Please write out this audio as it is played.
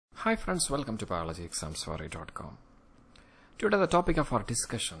Hi friends, welcome to BiologyExams4u.com. Today the topic of our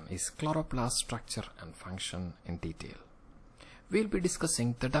discussion is chloroplast structure and function in detail. We'll be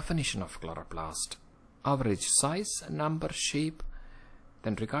discussing the definition of chloroplast, average size, number, shape,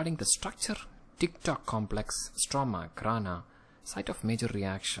 then regarding the structure, TOC Complex, Stroma, Grana, site of major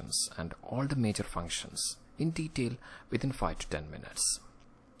reactions and all the major functions in detail within 5 to 10 minutes.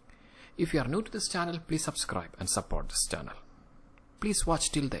 If you are new to this channel, please subscribe and support this channel. Please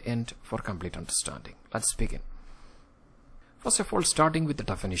watch till the end for complete understanding. Let's begin. First of all, starting with the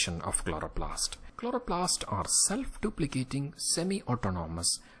definition of chloroplast. Chloroplasts are self-duplicating,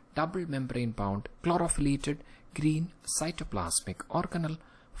 semi-autonomous, double membrane-bound, chlorophyllated, green cytoplasmic organelle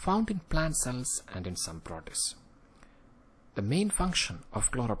found in plant cells and in some protists. The main function of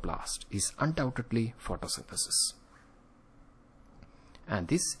chloroplast is undoubtedly photosynthesis. And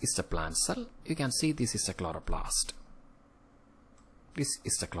this is the plant cell. You can see this is a chloroplast. This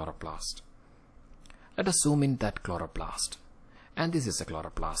is the chloroplast. Let us zoom in that chloroplast. And this is a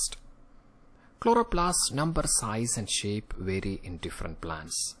chloroplast. Chloroplasts number, size and shape vary in different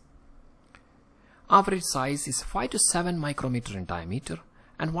plants. Average size is 5 to 7 micrometer in diameter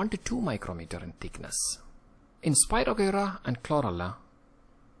and 1 to 2 micrometer in thickness. In Spirogyra and Chlorella,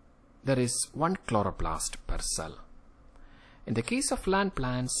 there is 1 chloroplast per cell. In the case of land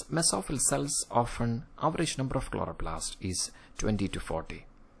plants, mesophyll cells often average number of chloroplasts is 20 to 40.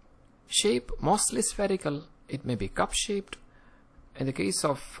 Shape mostly spherical, it may be cup-shaped. In the case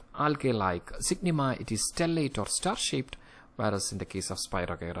of algae like Zygnema, it is stellate or star-shaped, whereas in the case of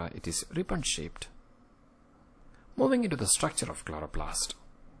Spirogyra, it is ribbon-shaped. Moving into the structure of chloroplast.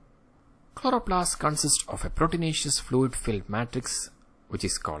 Chloroplast consists of a proteinaceous fluid-filled matrix which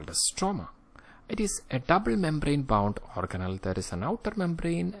is called a stroma. It is a double membrane bound organelle. There is an outer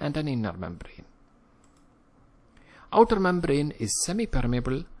membrane and an inner membrane. Outer membrane is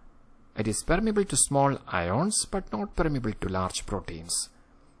semi-permeable. It is permeable to small ions but not permeable to large proteins.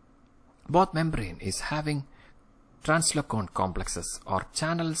 Both membrane is having translocon complexes or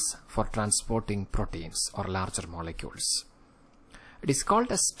channels for transporting proteins or larger molecules. It is called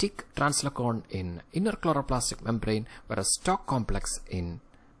a stick translocon in inner chloroplastic membrane, whereas TOC complex in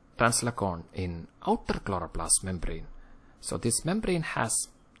translocon in outer chloroplast membrane. So this membrane has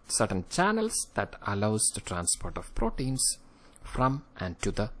certain channels that allows the transport of proteins from and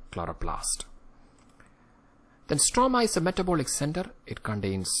to the chloroplast. Then stroma is a metabolic center. It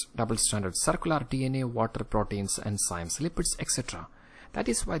contains double-stranded circular DNA, water, proteins, enzymes, lipids, etc. That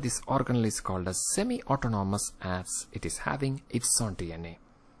is why this organelle is called as semi-autonomous, as it is having its own DNA.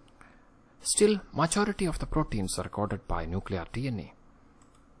 Still, majority of the proteins are coded by nuclear DNA.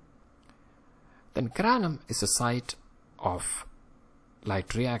 Then granum is a site of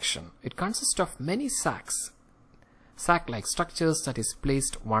light reaction. It consists of many sacs, sac-like structures that is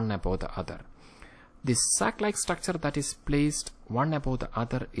placed one above the other. This sac-like structure that is placed one above the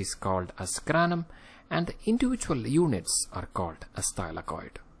other is called as granum, and the individual units are called as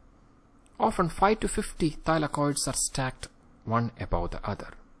thylakoid. Often 5 to 50 thylakoids are stacked one above the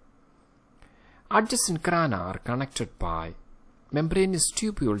other. Adjacent grana are connected by membranous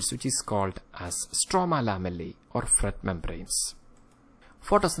tubules which is called as stroma lamellae or fret membranes.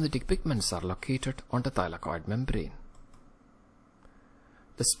 Photosynthetic pigments are located on the thylakoid membrane.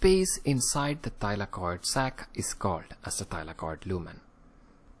 The space inside the thylakoid sac is called as the thylakoid lumen.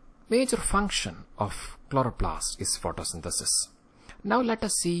 Major function of chloroplast is photosynthesis. Now let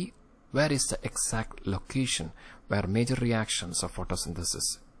us see where is the exact location where major reactions of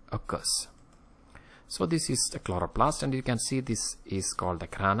photosynthesis occurs. So this is the chloroplast, and you can see this is called the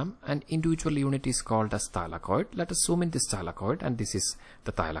granum, and individual unit is called as thylakoid. Let us zoom in this thylakoid, and this is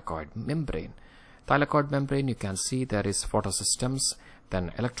the thylakoid membrane. Thylakoid membrane, you can see there is photosystems,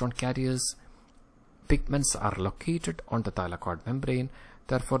 then electron carriers. Pigments are located on the thylakoid membrane.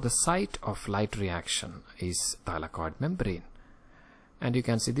 Therefore, the site of light reaction is thylakoid membrane. And you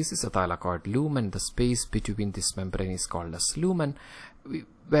can see this is a thylakoid lumen. The space between this membrane is called as lumen,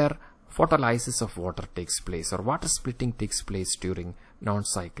 where photolysis of water takes place, or water splitting takes place during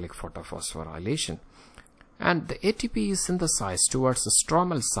non-cyclic photophosphorylation. And the ATP is synthesized towards the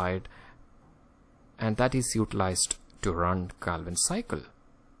stromal side, and that is utilized to run Calvin cycle.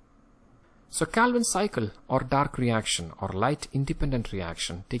 So Calvin cycle or dark reaction or light independent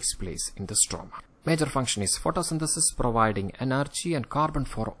reaction takes place in the stroma. Major function is photosynthesis, providing energy and carbon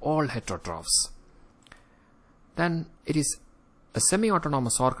for all heterotrophs. Then it is a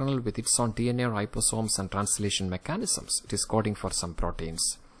semi-autonomous organelle with its own DNA, ribosomes and translation mechanisms. It is coding for some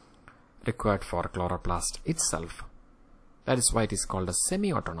proteins required for chloroplast itself. That is why it is called a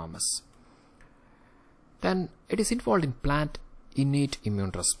semi-autonomous. Then it is involved in plant innate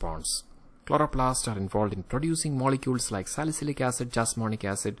immune response. Chloroplasts are involved in producing molecules like salicylic acid, jasmonic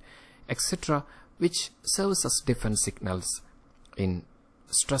acid, etc., which serves as defense signals in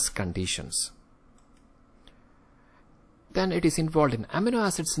stress conditions. Then it is involved in amino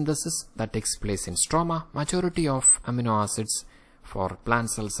acid synthesis that takes place in stroma. Majority of amino acids for plant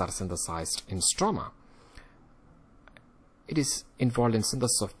cells are synthesized in stroma. It is involved in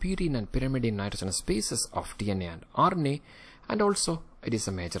synthesis of purine and pyrimidine nitrogenous bases of DNA and RNA, and also it is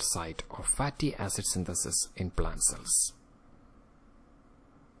a major site of fatty acid synthesis in plant cells.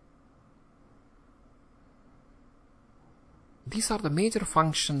 These are the major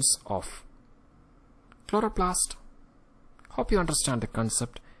functions of chloroplast. Hope you understand the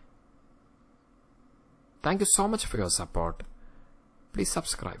concept. Thank you so much for your support. Please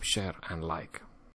subscribe, share and like.